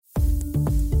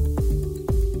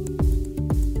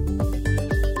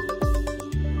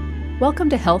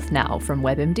Welcome to Health Now from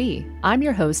WebMD. I'm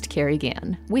your host, Carrie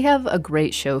Gann. We have a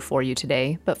great show for you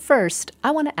today, but first,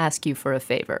 I want to ask you for a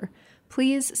favor.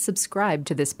 Please subscribe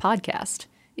to this podcast,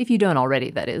 if you don't already,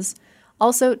 that is.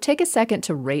 Also, take a second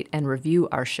to rate and review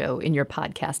our show in your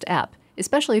podcast app,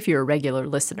 especially if you're a regular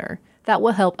listener. That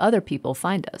will help other people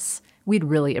find us. We'd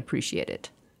really appreciate it.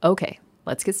 Okay,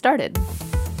 let's get started.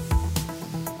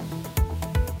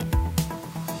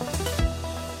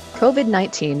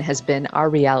 COVID-19 has been our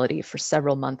reality for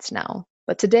several months now,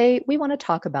 but today we want to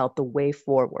talk about the way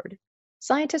forward.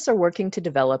 Scientists are working to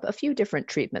develop a few different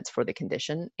treatments for the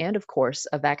condition and, of course,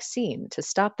 a vaccine to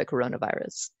stop the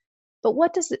coronavirus. But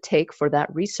what does it take for that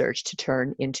research to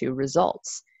turn into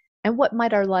results? And what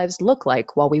might our lives look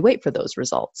like while we wait for those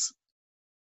results?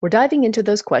 We're diving into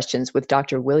those questions with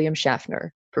Dr. William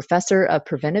Schaffner, Professor of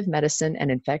Preventive Medicine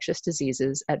and Infectious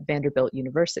Diseases at Vanderbilt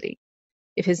University.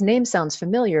 If his name sounds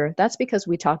familiar, that's because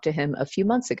we talked to him a few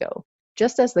months ago,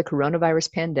 just as the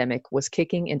coronavirus pandemic was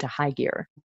kicking into high gear.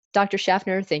 Dr.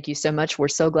 Schaffner, thank you so much. We're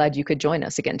so glad you could join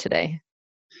us again today.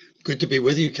 Good to be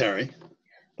with you, Carrie.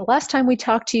 The last time we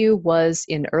talked to you was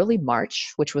in early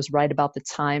March, which was right about the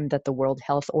time that the World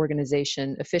Health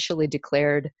Organization officially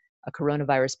declared a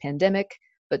coronavirus pandemic,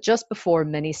 but just before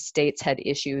many states had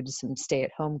issued some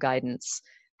stay-at-home guidance.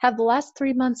 Have the last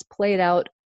 3 months played out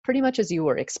pretty much as you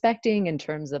were expecting in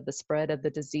terms of the spread of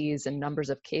the disease and numbers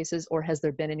of cases, or has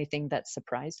there been anything that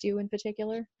surprised you in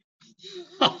particular?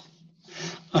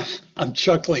 I'm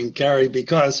chuckling, Carrie,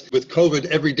 because with COVID,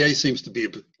 every day seems to be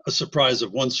a surprise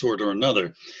of one sort or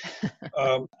another.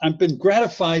 I've been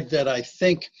gratified that I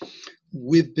think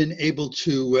we've been able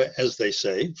to, as they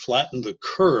say, flatten the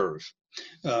curve.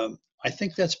 I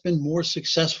think that's been more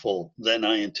successful than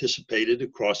I anticipated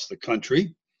across the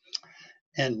country.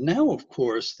 And now, of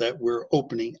course, that we're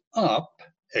opening up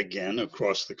again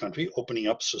across the country, opening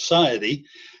up society,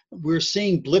 we're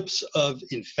seeing blips of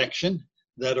infection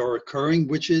that are occurring,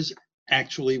 which is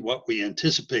actually what we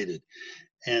anticipated.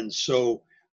 And so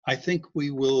I think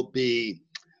we will be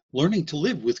learning to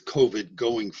live with COVID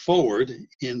going forward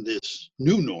in this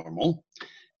new normal.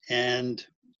 And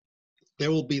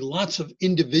there will be lots of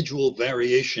individual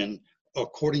variation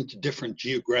according to different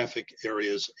geographic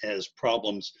areas as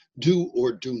problems do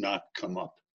or do not come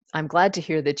up. I'm glad to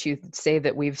hear that you say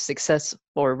that we've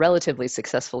relatively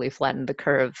successfully flattened the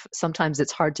curve. Sometimes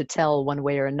it's hard to tell one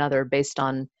way or another based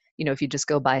on, if you just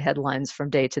go by headlines from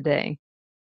day to day.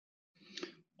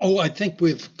 Oh, I think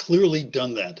we've clearly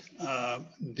done that.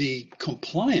 The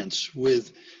compliance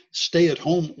with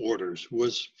stay-at-home orders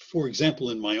was, for example,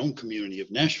 in my own community of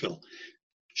Nashville,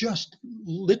 just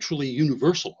literally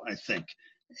universal, I think.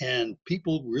 And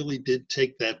people really did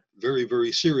take that very,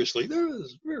 very seriously. There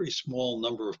was a very small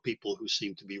number of people who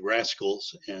seemed to be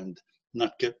rascals and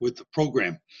not get with the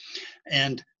program.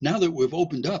 And now that we've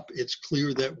opened up, it's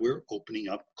clear that we're opening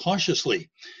up cautiously.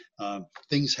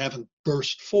 Things haven't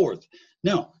burst forth.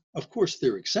 Now, of course,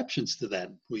 there are exceptions to that.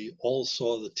 We all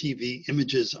saw the TV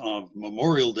images of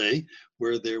Memorial Day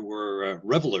where there were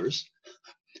revelers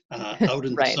out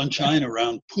in the sunshine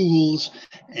around pools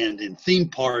and in theme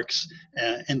parks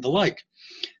and the like.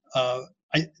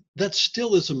 That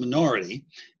still is a minority.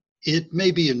 It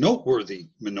may be a noteworthy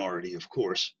minority, of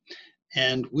course,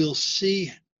 and we'll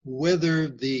see whether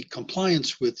the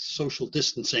compliance with social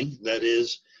distancing, that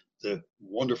is the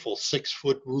wonderful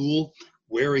 6-foot rule,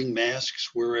 wearing masks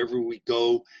wherever we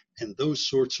go, and those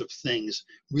sorts of things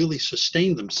really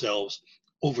sustain themselves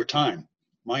over time.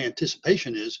 My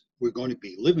anticipation is we're going to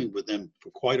be living with them for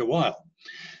quite a while.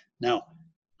 Now,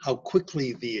 how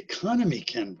quickly the economy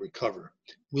can recover.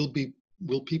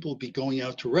 Will people be going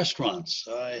out to restaurants?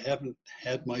 I haven't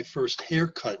had my first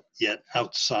haircut yet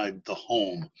outside the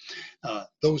home.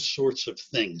 Those sorts of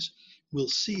things. We'll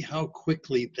see how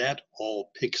quickly that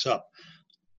all picks up.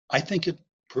 I think it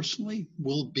personally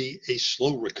will be a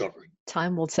slow recovery.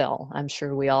 Time will tell. I'm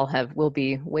sure we'll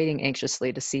be waiting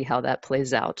anxiously to see how that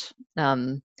plays out.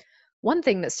 One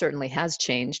thing that certainly has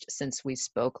changed since we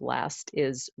spoke last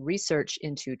is research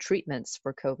into treatments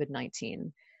for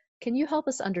COVID-19. Can you help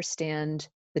us understand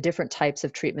the different types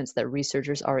of treatments that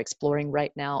researchers are exploring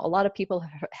right now? A lot of people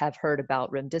have heard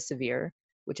about remdesivir,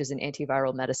 which is an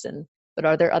antiviral medicine, but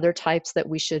are there other types that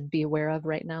we should be aware of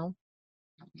right now?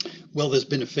 Well, there's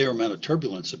been a fair amount of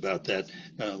turbulence about that.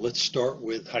 Let's start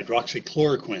with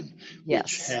hydroxychloroquine.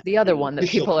 Yes, the other one that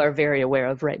people are very aware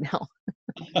of right now.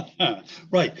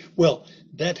 Right. Well,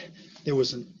 there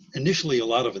was an initially a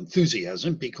lot of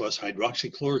enthusiasm because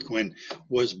hydroxychloroquine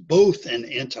was both an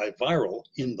antiviral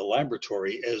in the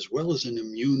laboratory as well as an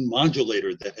immune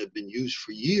modulator that had been used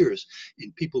for years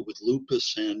in people with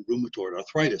lupus and rheumatoid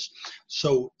arthritis.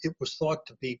 So it was thought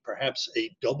to be perhaps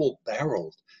a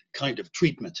double-barreled kind of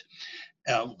treatment,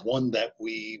 one that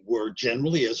we were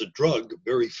generally, as a drug,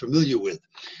 very familiar with.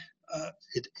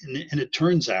 And it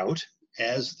turns out,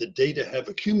 as the data have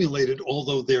accumulated,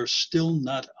 although they're still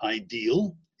not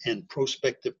ideal and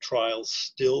prospective trials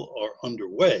still are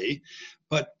underway,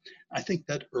 but I think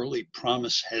that early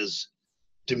promise has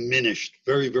diminished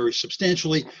very, very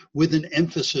substantially, with an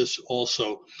emphasis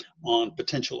also on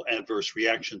potential adverse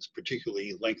reactions,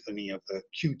 particularly lengthening of the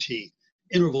QT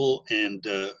interval and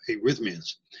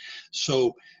arrhythmias.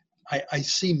 So I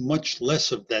see much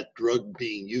less of that drug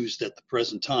being used at the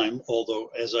present time, although,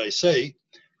 as I say,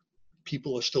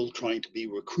 people are still trying to be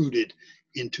recruited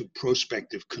into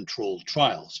prospective controlled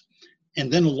trials.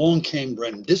 And then along came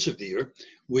remdesivir,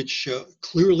 which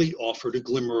clearly offered a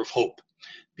glimmer of hope,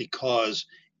 because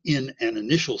in an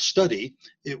initial study,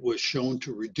 it was shown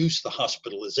to reduce the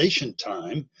hospitalization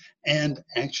time, and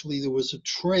actually there was a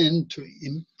trend to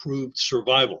improved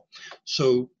survival.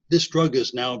 So this drug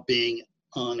is now being,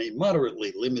 on a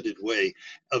moderately limited way,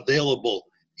 available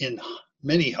in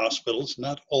many hospitals,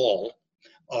 not all,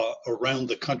 around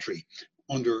the country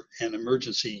under an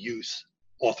emergency use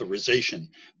authorization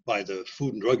by the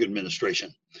Food and Drug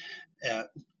Administration.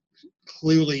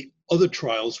 Clearly, other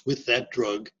trials with that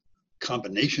drug,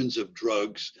 combinations of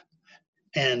drugs,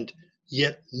 and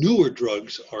yet newer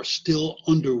drugs are still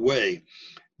underway,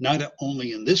 not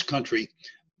only in this country,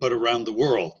 but around the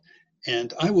world.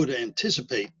 And I would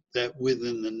anticipate that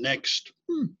within the next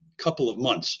couple of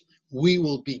months, we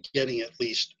will be getting at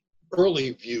least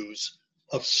early views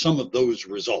of some of those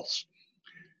results.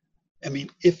 I mean,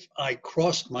 if I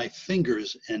crossed my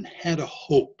fingers and had a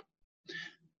hope,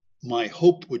 my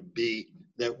hope would be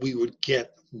that we would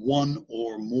get one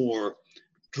or more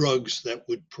drugs that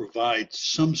would provide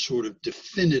some sort of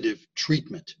definitive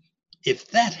treatment. If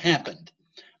that happened,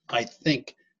 I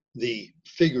think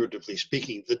figuratively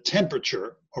speaking, the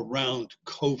temperature around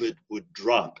COVID would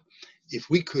drop. If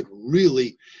we could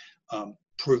really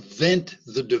prevent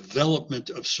the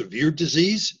development of severe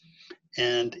disease,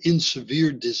 and in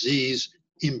severe disease,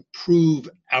 improve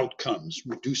outcomes,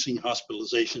 reducing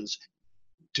hospitalizations,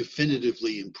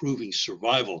 definitively improving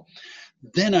survival,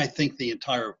 then I think the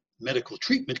entire medical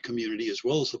treatment community, as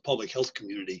well as the public health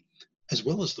community, as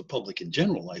well as the public in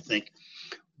general, I think,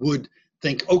 would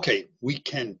think, okay, we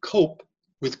can cope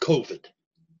with COVID.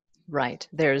 Right.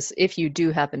 If you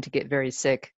do happen to get very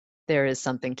sick, there is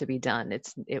something to be done.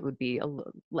 It would be,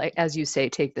 like, as you say,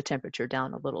 take the temperature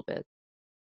down a little bit.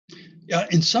 Yeah,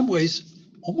 in some ways,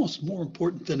 almost more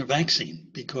important than a vaccine,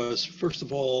 because first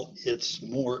of all, it's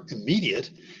more immediate.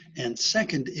 And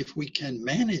second, if we can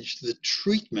manage the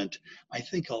treatment, I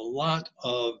think a lot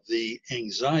of the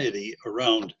anxiety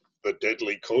around the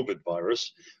deadly COVID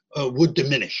virus would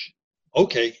diminish.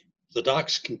 Okay, the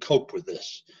docs can cope with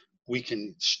this. We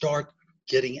can start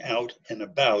getting out and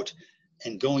about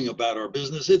and going about our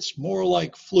business. It's more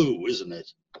like flu, isn't it?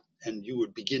 And you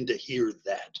would begin to hear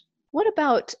that. What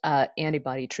about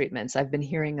antibody treatments? I've been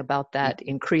hearing about that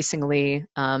increasingly.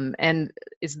 And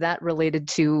is that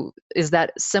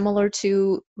similar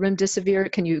to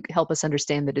remdesivir? Can you help us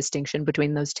understand the distinction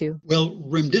between those two? Well,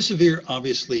 remdesivir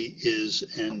obviously is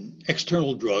an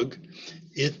external drug.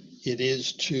 It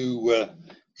is to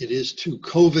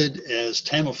COVID as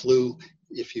Tamiflu,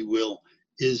 if you will,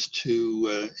 is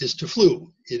to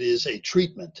flu. It is a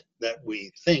treatment that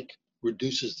we think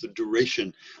reduces the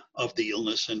duration of the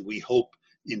illness, and we hope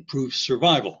improves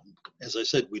survival. As I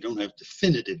said, we don't have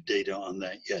definitive data on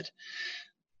that yet.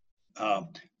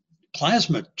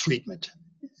 Plasma treatment,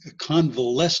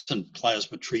 convalescent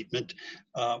plasma treatment,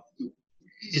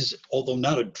 is, although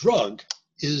not a drug,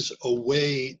 is a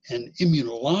way, an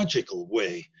immunological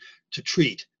way to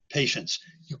treat patients.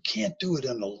 You can't do it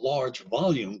in a large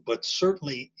volume, but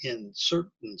certainly in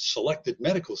certain selected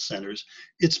medical centers,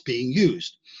 it's being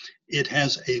used. It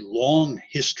has a long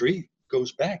history,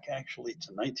 goes back actually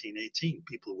to 1918.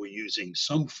 People were using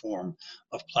some form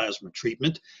of plasma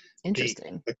treatment.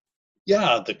 Interesting.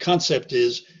 The concept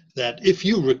is that if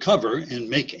you recover and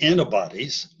make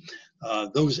antibodies,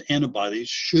 those antibodies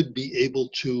should be able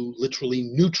to literally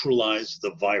neutralize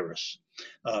the virus,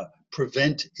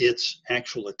 prevent its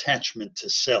actual attachment to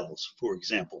cells, for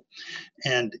example.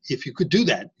 And if you could do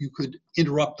that, you could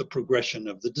interrupt the progression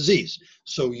of the disease.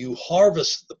 So you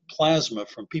harvest the plasma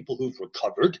from people who've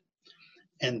recovered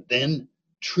and then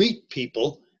treat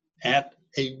people at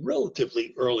a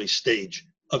relatively early stage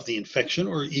of the infection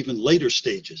or even later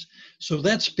stages. So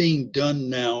that's being done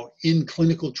now in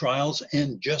clinical trials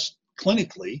and just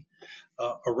clinically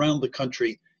around the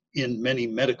country in many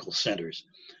medical centers.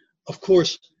 Of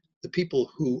course, the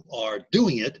people who are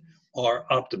doing it are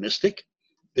optimistic.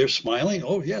 They're smiling.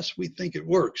 Oh, yes, we think it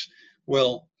works.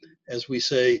 Well, as we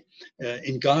say,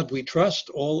 in God we trust,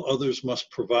 all others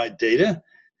must provide data,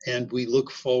 and we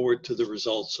look forward to the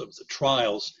results of the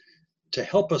trials to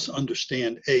help us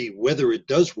understand, A, whether it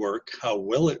does work, how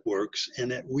well it works,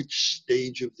 and at which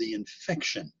stage of the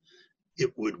infection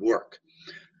it would work.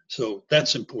 So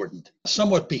that's important.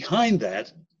 Somewhat behind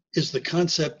that is the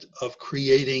concept of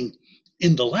creating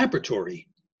in the laboratory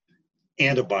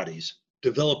antibodies,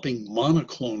 developing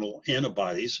monoclonal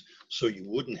antibodies so you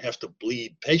wouldn't have to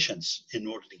bleed patients in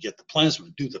order to get the plasma,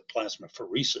 do the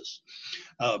plasmapheresis.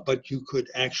 But you could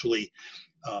actually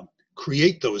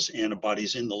create those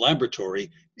antibodies in the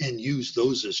laboratory and use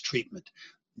those as treatment.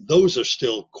 Those are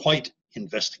still quite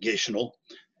investigational,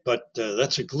 but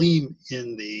that's a gleam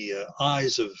in the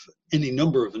eyes of any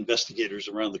number of investigators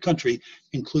around the country,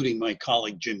 including my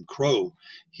colleague Jim Crow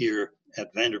here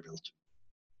at Vanderbilt.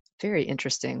 Very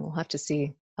interesting. We'll have to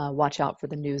see, watch out for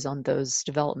the news on those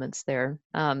developments there.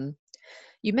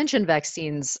 You mentioned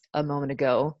vaccines a moment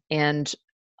ago, and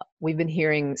we've been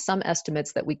hearing some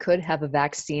estimates that we could have a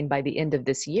vaccine by the end of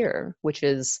this year, which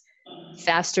is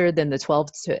faster than the 12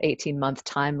 to 18 month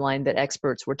timeline that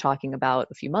experts were talking about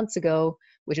a few months ago,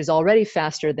 which is already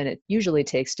faster than it usually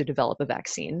takes to develop a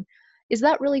vaccine. Is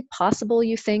that really possible,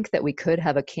 you think, that we could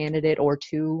have a candidate or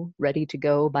two ready to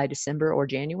go by December or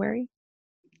January?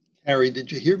 Harry,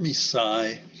 did you hear me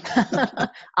sigh?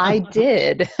 I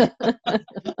did.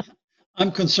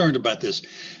 I'm concerned about this.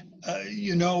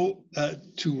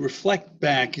 To reflect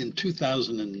back in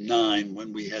 2009,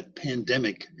 when we had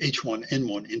pandemic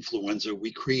H1N1 influenza,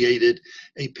 we created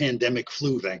a pandemic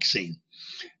flu vaccine.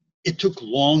 It took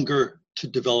longer to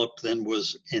develop than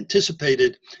was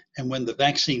anticipated. And when the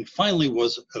vaccine finally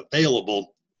was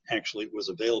available, actually it was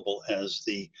available as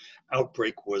the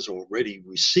outbreak was already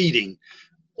receding,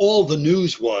 all the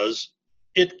news was,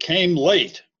 it came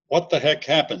late. What the heck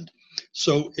happened?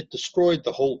 So it destroyed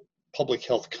the whole public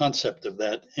health concept of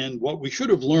that. And what we should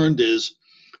have learned is,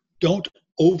 don't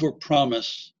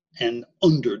overpromise and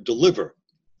underdeliver.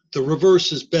 The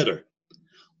reverse is better.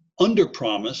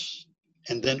 Underpromise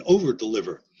and then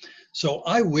overdeliver. So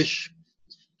I wish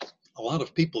a lot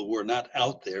of people were not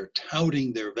out there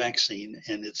touting their vaccine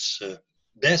and its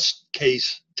best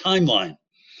case timeline.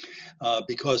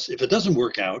 Because if it doesn't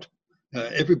work out,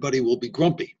 everybody will be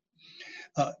grumpy.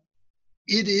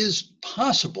 It is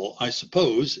possible, I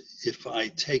suppose, if I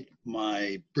take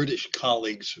my British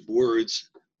colleagues' words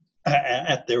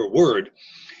at their word,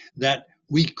 that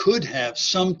we could have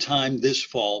sometime this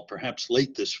fall, perhaps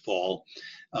late this fall,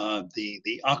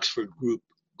 the Oxford group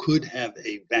could have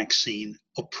a vaccine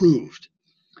approved.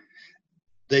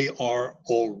 They are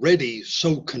already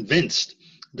so convinced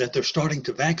that they're starting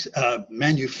to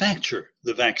manufacture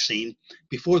the vaccine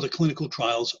before the clinical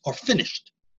trials are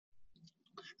finished.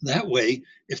 That way,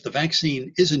 if the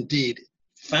vaccine is indeed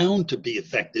found to be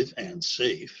effective and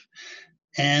safe,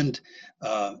 and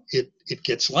it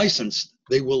gets licensed,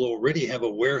 they will already have a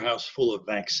warehouse full of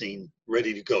vaccine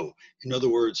ready to go. In other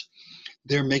words,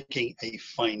 they're making a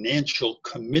financial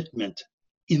commitment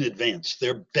in advance.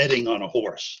 They're betting on a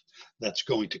horse that's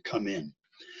going to come in.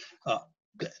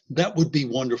 That would be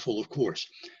wonderful, of course.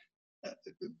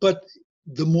 But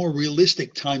the more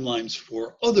realistic timelines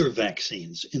for other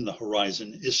vaccines in the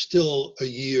horizon is still a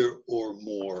year or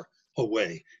more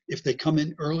away. If they come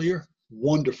in earlier,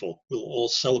 wonderful. We'll all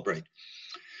celebrate.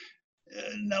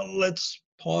 Now let's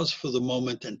pause for the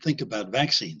moment and think about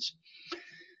vaccines.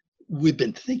 We've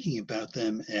been thinking about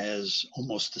them as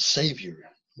almost a savior.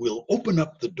 We'll open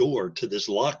up the door to this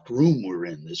locked room we're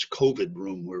in, this COVID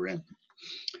room we're in.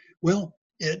 Well,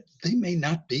 they may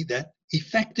not be that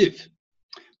effective,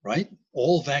 right?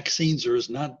 All vaccines are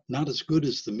not as good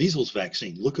as the measles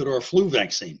vaccine. Look at our flu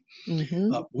vaccine.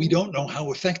 Mm-hmm. We don't know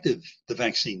how effective the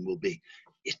vaccine will be.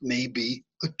 It may be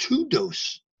a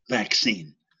 2-dose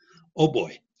vaccine. Oh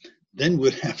boy, then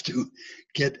we'd have to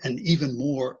get an even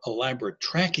more elaborate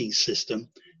tracking system,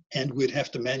 and we'd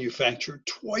have to manufacture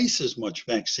twice as much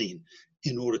vaccine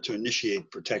in order to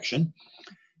initiate protection.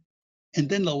 And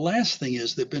then the last thing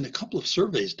is, there have been a couple of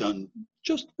surveys done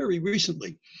just very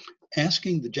recently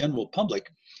asking the general public,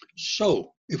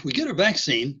 so if we get a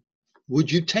vaccine,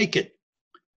 would you take it?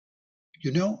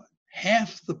 You know,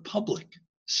 half the public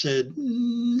said,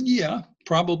 yeah,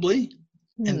 probably.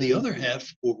 And the other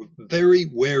half were very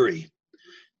wary.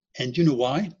 And you know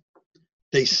why?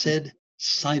 They said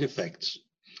side effects.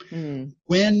 Mm.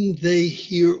 When they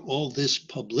hear all this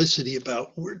publicity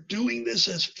about we're doing this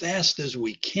as fast as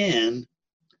we can,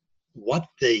 what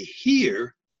they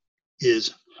hear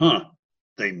is,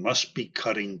 they must be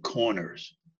cutting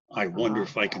corners. I wonder Ah.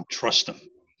 if I can trust them.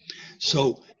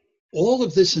 So all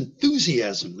of this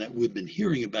enthusiasm that we've been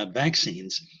hearing about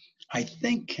vaccines, I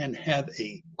think can have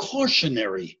a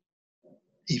cautionary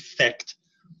effect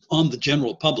on the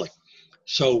general public.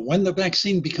 So when the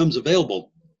vaccine becomes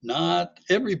available, not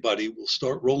everybody will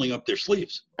start rolling up their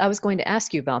sleeves. I was going to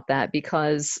ask you about that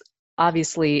because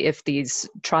obviously, if these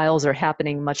trials are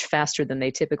happening much faster than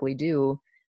they typically do,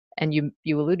 and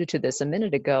you alluded to this a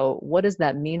minute ago, what does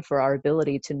that mean for our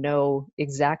ability to know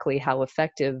exactly how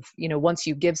effective, once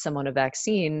you give someone a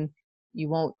vaccine, you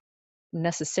won't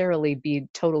necessarily be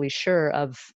totally sure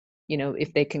of,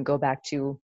 if they can go back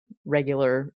to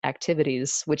regular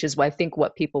activities, which is why I think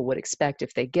what people would expect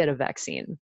if they get a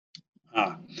vaccine.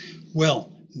 Ah,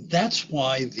 well, that's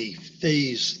why the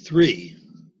phase 3,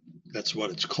 that's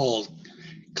what it's called,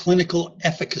 clinical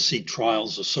efficacy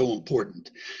trials are so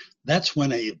important. That's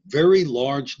when a very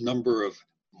large number of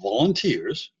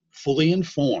volunteers, fully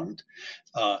informed,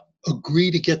 uh, agree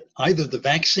to get either the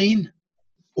vaccine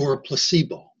or a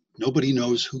placebo. Nobody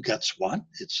knows who gets what.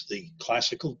 It's the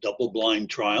classical double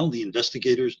blind trial. The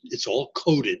investigators, it's all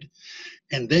coded.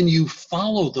 And then you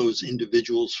follow those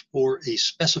individuals for a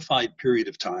specified period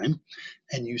of time,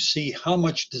 and you see how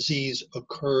much disease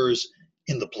occurs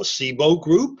in the placebo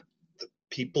group, the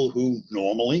people who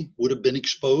normally would have been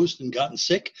exposed and gotten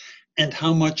sick, and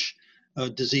how much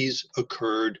disease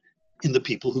occurred in the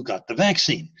people who got the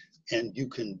vaccine. And you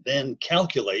can then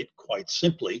calculate quite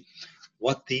simply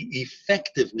what the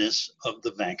effectiveness of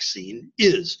the vaccine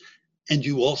is. And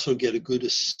you also get a good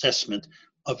assessment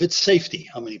of its safety.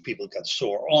 How many people got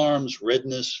sore arms,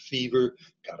 redness, fever,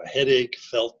 got a headache,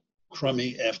 felt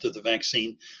crummy after the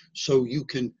vaccine. So you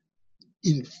can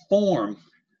inform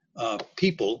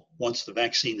people, once the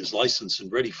vaccine is licensed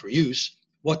and ready for use,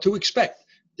 what to expect.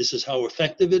 This is how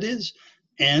effective it is,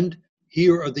 and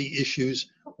here are the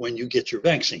issues when you get your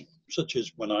vaccine. Such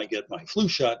as when I get my flu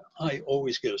shot, I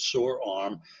always get a sore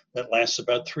arm that lasts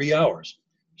about 3 hours.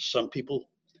 Some people,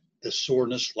 the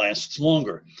soreness lasts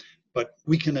longer, but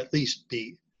we can at least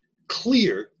be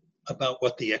clear about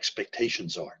what the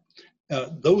expectations are.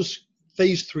 Those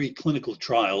phase 3 clinical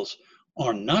trials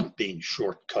are not being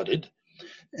shortcutted,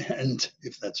 and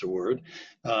if that's a word,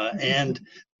 and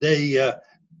they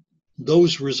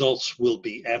those results will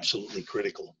be absolutely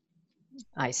critical.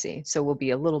 I see. So we'll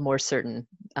be a little more certain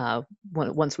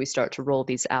once we start to roll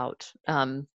these out.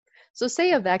 So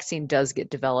say a vaccine does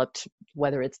get developed,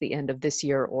 whether it's the end of this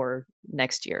year or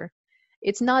next year.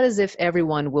 It's not as if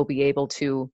everyone will be able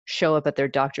to show up at their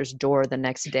doctor's door the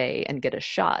next day and get a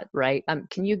shot, right?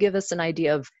 Can you give us an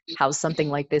idea of how something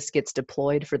like this gets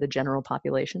deployed for the general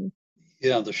population?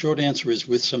 Yeah, the short answer is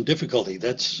with some difficulty.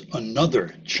 That's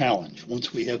another challenge.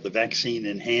 Once we have the vaccine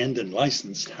in hand and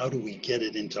licensed, how do we get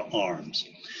it into arms?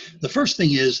 The first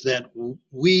thing is that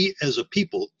we as a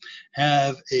people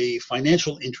have a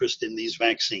financial interest in these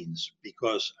vaccines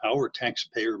because our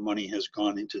taxpayer money has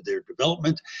gone into their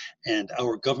development, and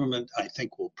our government, I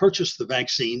think, will purchase the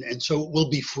vaccine, and so it will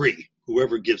be free,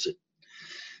 whoever gives it.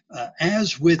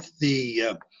 As with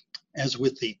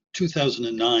the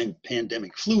 2009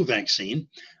 pandemic flu vaccine,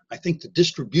 I think the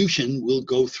distribution will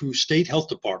go through state health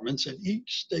departments, and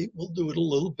each state will do it a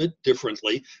little bit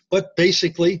differently. But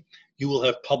basically, you will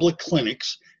have public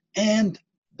clinics, and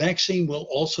vaccine will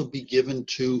also be given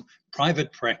to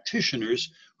private practitioners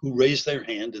who raise their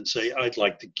hand and say, I'd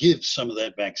like to give some of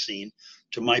that vaccine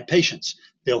to my patients.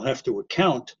 They'll have to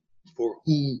account for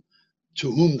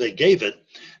to whom they gave it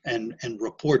and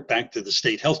report back to the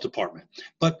state health department.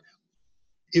 But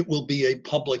it will be a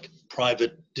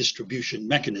public-private distribution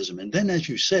mechanism. And then, as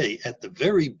you say, at the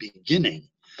very beginning,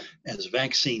 as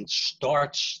vaccine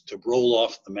starts to roll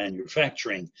off the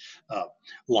manufacturing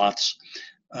lots,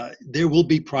 there will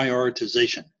be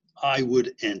prioritization. I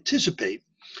would anticipate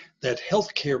that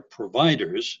healthcare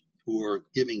providers who are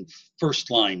giving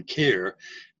first-line care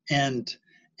and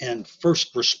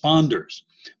first responders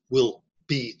will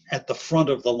be at the front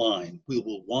of the line. We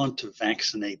will want to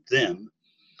vaccinate them.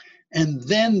 And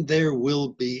then there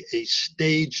will be a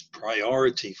staged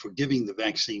priority for giving the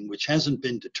vaccine, which hasn't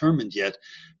been determined yet,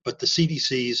 but the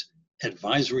CDC's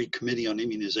Advisory Committee on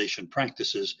Immunization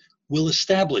Practices will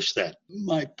establish that.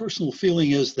 My personal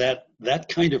feeling is that that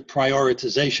kind of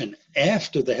prioritization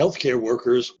after the healthcare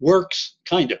workers works,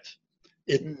 kind of.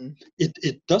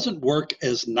 It doesn't work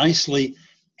as nicely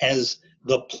as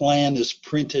the plan is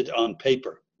printed on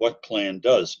paper. What plan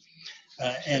does?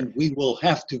 And we will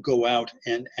have to go out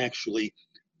and actually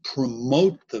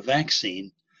promote the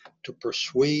vaccine, to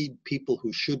persuade people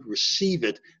who should receive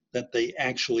it that they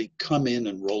actually come in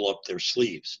and roll up their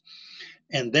sleeves.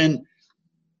 And then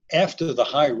after the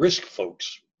high risk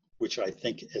folks, which I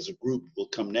think as a group will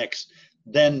come next,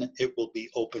 then it will be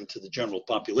open to the general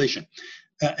population.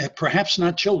 Perhaps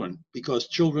not children, because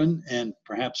children and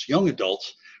perhaps young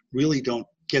adults really don't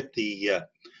get the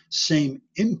same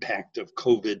impact of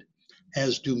COVID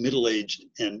as do middle-aged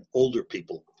and older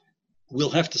people. We'll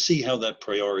have to see how that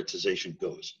prioritization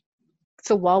goes.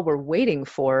 So while we're waiting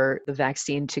for the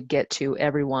vaccine to get to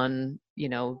everyone,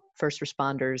 first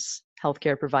responders,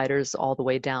 healthcare providers, all the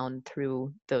way down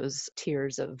through those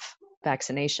tiers of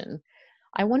vaccination,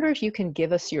 I wonder if you can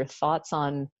give us your thoughts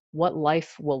on what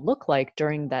life will look like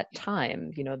during that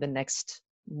time, the next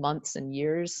months and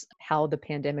years, how the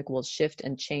pandemic will shift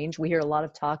and change. We hear a lot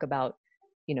of talk about,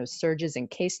 surges in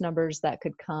case numbers that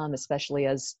could come, especially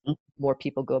as more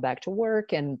people go back to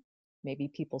work and maybe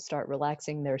people start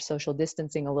relaxing their social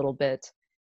distancing a little bit.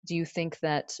 Do you think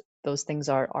that those things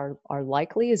are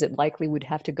likely? Is it likely we'd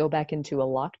have to go back into a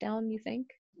lockdown, you think?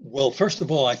 Well, first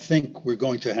of all, I think we're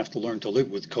going to have to learn to live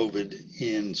with COVID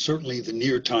in certainly the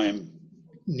near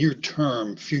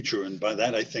term future. And by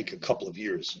that, I think a couple of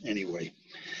years anyway.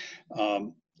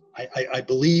 I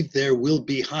believe there will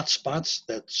be hot spots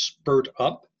that spurt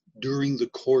up during the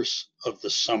course of the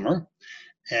summer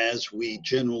as we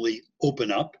generally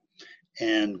open up,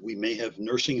 and we may have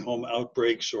nursing home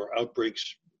outbreaks or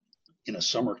outbreaks in a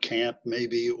summer camp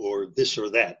maybe, or this or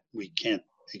that. We can't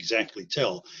exactly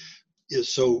tell.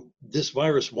 So this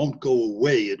virus won't go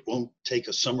away. It won't take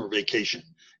a summer vacation.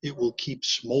 It will keep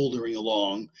smoldering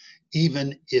along,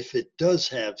 even if it does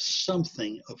have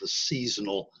something of a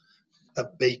seasonal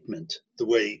abatement, the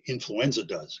way influenza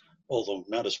does, although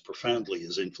not as profoundly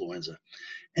as influenza.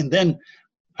 And then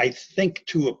I think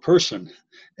to a person,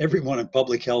 everyone in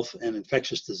public health and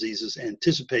infectious diseases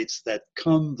anticipates that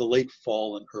come the late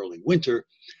fall and early winter,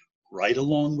 right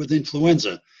along with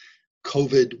influenza,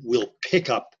 COVID will pick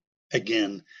up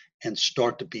again and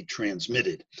start to be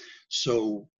transmitted.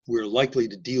 So we're likely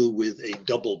to deal with a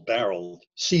double-barrel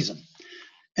season.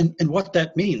 And what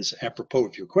that means, apropos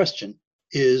of your question,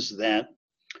 is that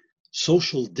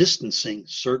social distancing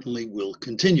certainly will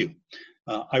continue.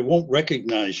 I won't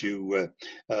recognize you,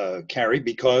 Carrie,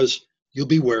 because you'll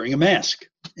be wearing a mask,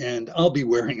 and I'll be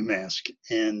wearing a mask.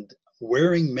 And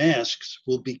wearing masks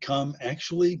will become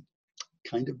actually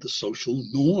kind of the social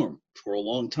norm for a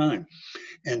long time.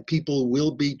 And people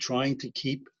will be trying to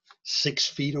keep 6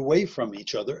 feet away from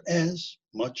each other as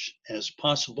much as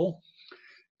possible.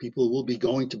 People will be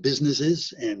going to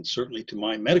businesses and certainly to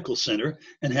my medical center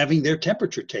and having their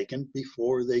temperature taken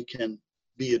before they can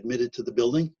be admitted to the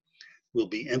building. We'll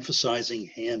be emphasizing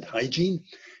hand hygiene,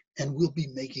 and we'll be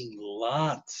making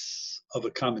lots of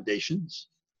accommodations,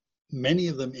 many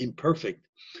of them imperfect,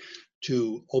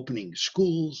 to opening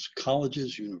schools,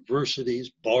 colleges,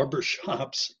 universities,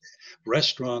 barbershops,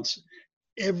 restaurants.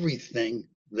 Everything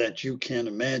that you can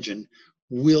imagine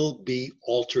will be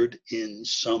altered in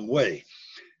some way.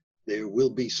 There will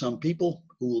be some people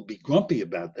who will be grumpy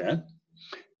about that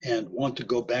and want to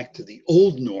go back to the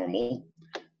old normal,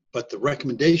 but the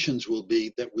recommendations will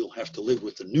be that we'll have to live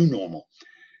with the new normal.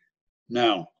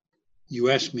 Now, you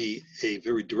asked me a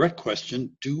very direct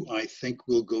question. Do I think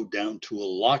we'll go down to a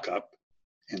lockup?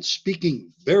 And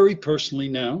speaking very personally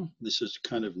now, this is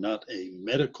kind of not a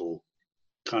medical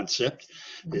concept.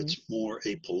 It's more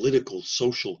a political,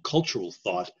 social, cultural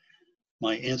thought.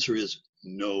 My answer is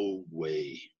no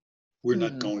way. We're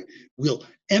not going. We'll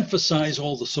emphasize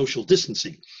all the social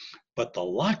distancing, but the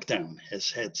lockdown has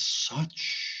had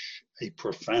such a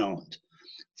profound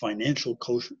financial,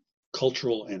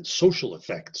 cultural, and social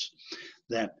effects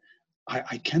that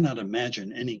I cannot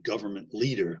imagine any government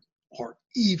leader, or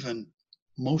even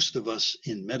most of us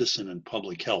in medicine and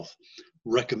public health,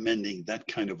 recommending that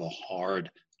kind of a hard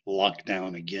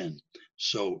lockdown again.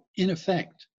 So in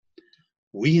effect,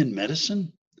 we in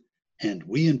medicine and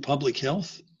we in public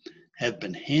health have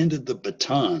been handed the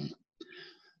baton.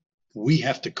 We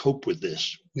have to cope with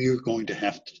this. We are going to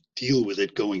have to deal with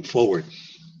it going forward.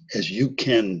 As you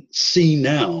can see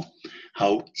now,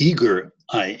 how eager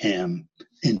I am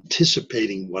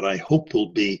anticipating what I hope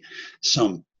will be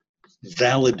some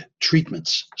valid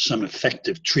treatments, some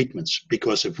effective treatments,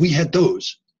 because if we had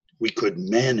those, we could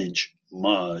manage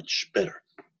much better.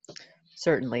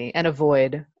 Certainly, and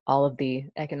avoid all of the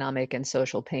economic and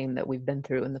social pain that we've been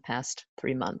through in the past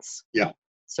 3 months. Yeah.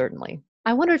 Certainly.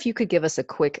 I wonder if you could give us a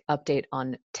quick update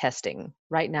on testing.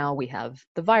 Right now, we have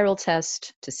the viral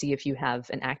test to see if you have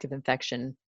an active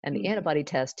infection and the antibody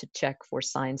test to check for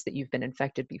signs that you've been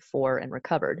infected before and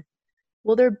recovered.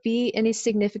 Will there be any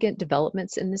significant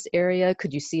developments in this area?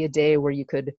 Could you see a day where you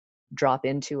could drop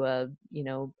into a,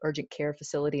 urgent care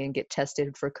facility and get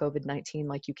tested for COVID-19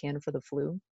 like you can for the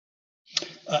flu?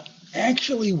 Uh,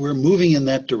 Actually, we're moving in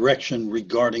that direction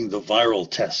regarding the viral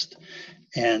test.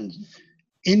 And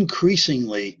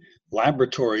increasingly,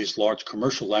 laboratories, large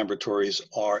commercial laboratories,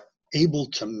 are able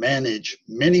to manage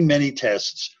many, many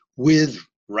tests with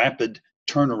rapid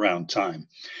turnaround time.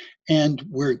 And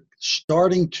we're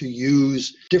starting to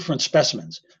use different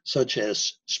specimens, such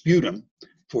as sputum,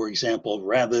 for example,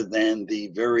 rather than the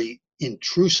very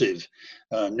intrusive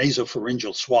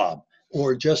nasopharyngeal swab,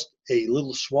 or just a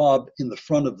little swab in the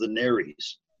front of the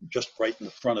nares, just right in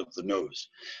the front of the nose.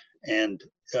 And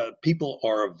people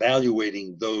are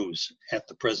evaluating those at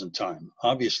the present time.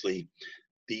 Obviously,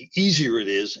 the easier it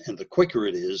is and the quicker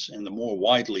it is and the more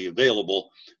widely available,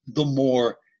 the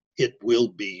more it will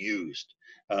be used.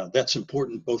 That's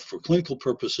important both for clinical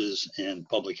purposes and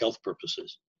public health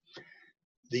purposes.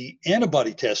 The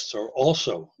antibody tests are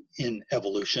also in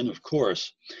evolution, of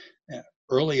course.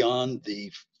 Early on,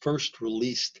 the first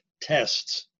released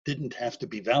tests didn't have to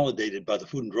be validated by the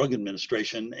Food and Drug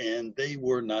Administration, and they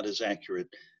were not as accurate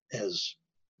as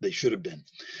they should have been.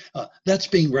 That's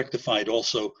being rectified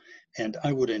also, and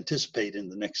I would anticipate in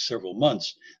the next several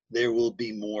months there will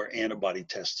be more antibody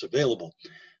tests available.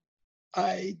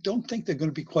 I don't think they're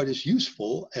going to be quite as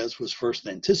useful as was first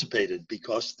anticipated,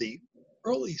 because the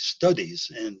early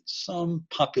studies, and some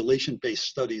population-based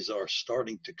studies are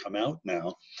starting to come out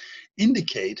now,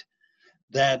 indicate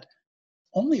that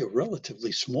only a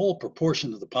relatively small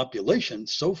proportion of the population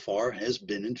so far has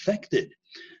been infected.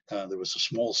 There was a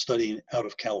small study out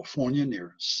of California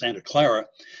near Santa Clara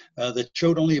that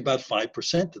showed only about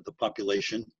 5% of the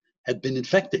population had been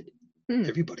infected.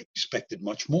 Everybody expected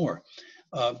much more.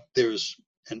 There's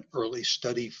an early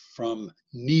study from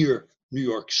near New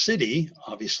York City,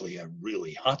 obviously a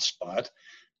really hot spot,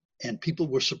 and people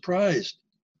were surprised.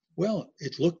 Well,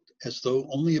 it looked as though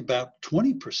only about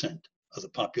 20% of the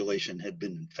population had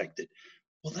been infected.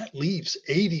 Well, that leaves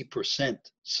 80%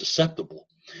 susceptible,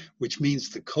 which means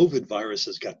the COVID virus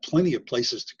has got plenty of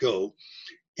places to go,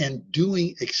 and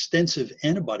doing extensive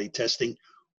antibody testing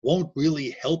won't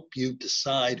really help you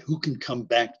decide who can come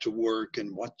back to work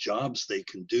and what jobs they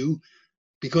can do,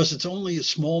 because it's only a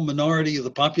small minority of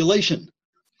the population.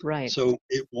 Right. So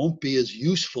it won't be as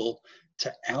useful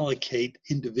to allocate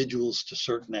individuals to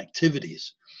certain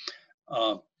activities.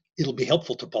 It'll be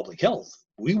helpful to public health.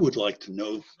 We would like to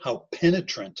know how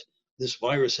penetrant this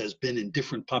virus has been in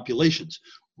different populations,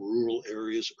 rural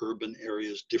areas, urban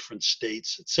areas, different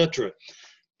states, etc.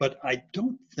 But I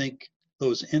don't think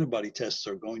those antibody tests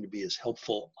are going to be as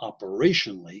helpful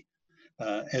operationally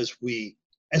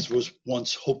as was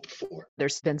once hoped for.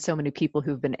 There's been so many people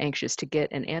who've been anxious to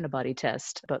get an antibody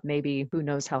test, but maybe who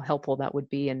knows how helpful that would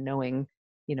be in knowing,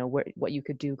 what you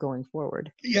could do going forward.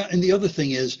 Yeah, and the other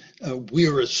thing is we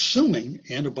are assuming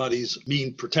antibodies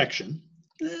mean protection.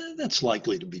 That's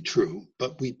likely to be true,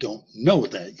 but we don't know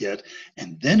that yet.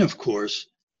 And then, of course,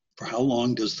 for how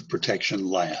long does the protection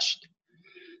last?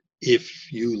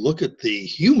 If you look at the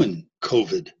human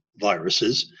COVID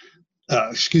viruses,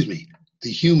 the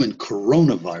human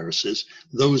coronaviruses,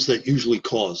 those that usually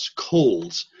cause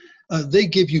colds, they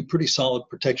give you pretty solid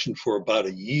protection for about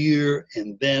a year,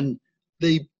 and then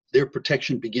their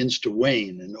protection begins to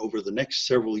wane. And over the next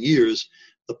several years,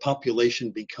 the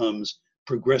population becomes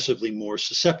progressively more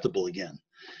susceptible again.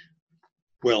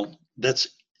 Well, that's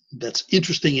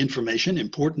interesting information,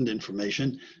 important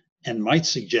information, and might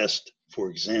suggest,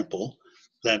 for example,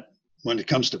 that when it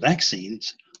comes to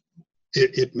vaccines,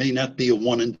 it may not be a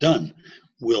one and done.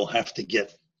 We'll have to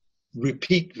get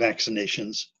repeat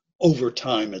vaccinations over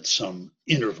time at some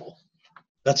interval.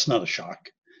 That's not a shock.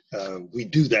 We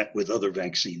do that with other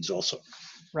vaccines also.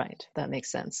 Right, that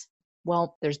makes sense.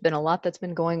 Well, there's been a lot that's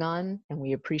been going on, and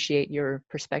we appreciate your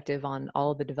perspective on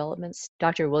all of the developments.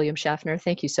 Dr. William Schaffner,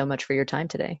 thank you so much for your time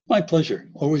today. My pleasure.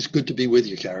 Always good to be with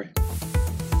you, Carrie.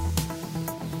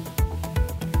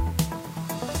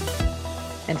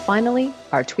 And finally,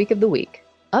 our tweak of the week.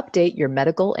 Update your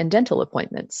medical and dental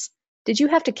appointments. Did you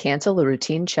have to cancel a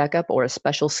routine checkup or a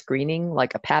special screening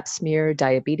like a pap smear,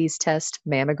 diabetes test,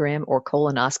 mammogram, or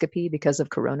colonoscopy because of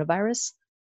coronavirus?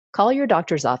 Call your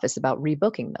doctor's office about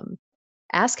rebooking them.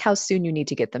 Ask how soon you need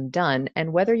to get them done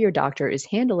and whether your doctor is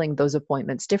handling those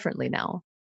appointments differently now.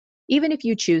 Even if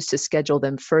you choose to schedule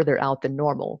them further out than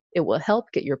normal, it will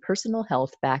help get your personal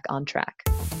health back on track.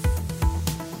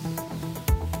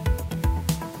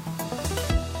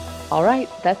 All right,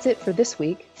 that's it for this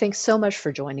week. Thanks so much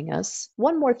for joining us.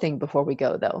 One more thing before we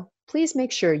go, though. Please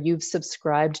make sure you've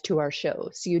subscribed to our show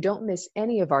so you don't miss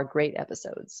any of our great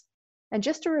episodes. And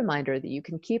just a reminder that you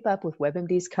can keep up with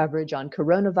WebMD's coverage on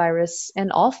coronavirus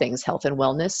and all things health and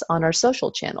wellness on our social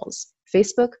channels,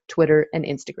 Facebook, Twitter, and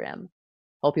Instagram.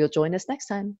 Hope you'll join us next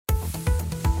time.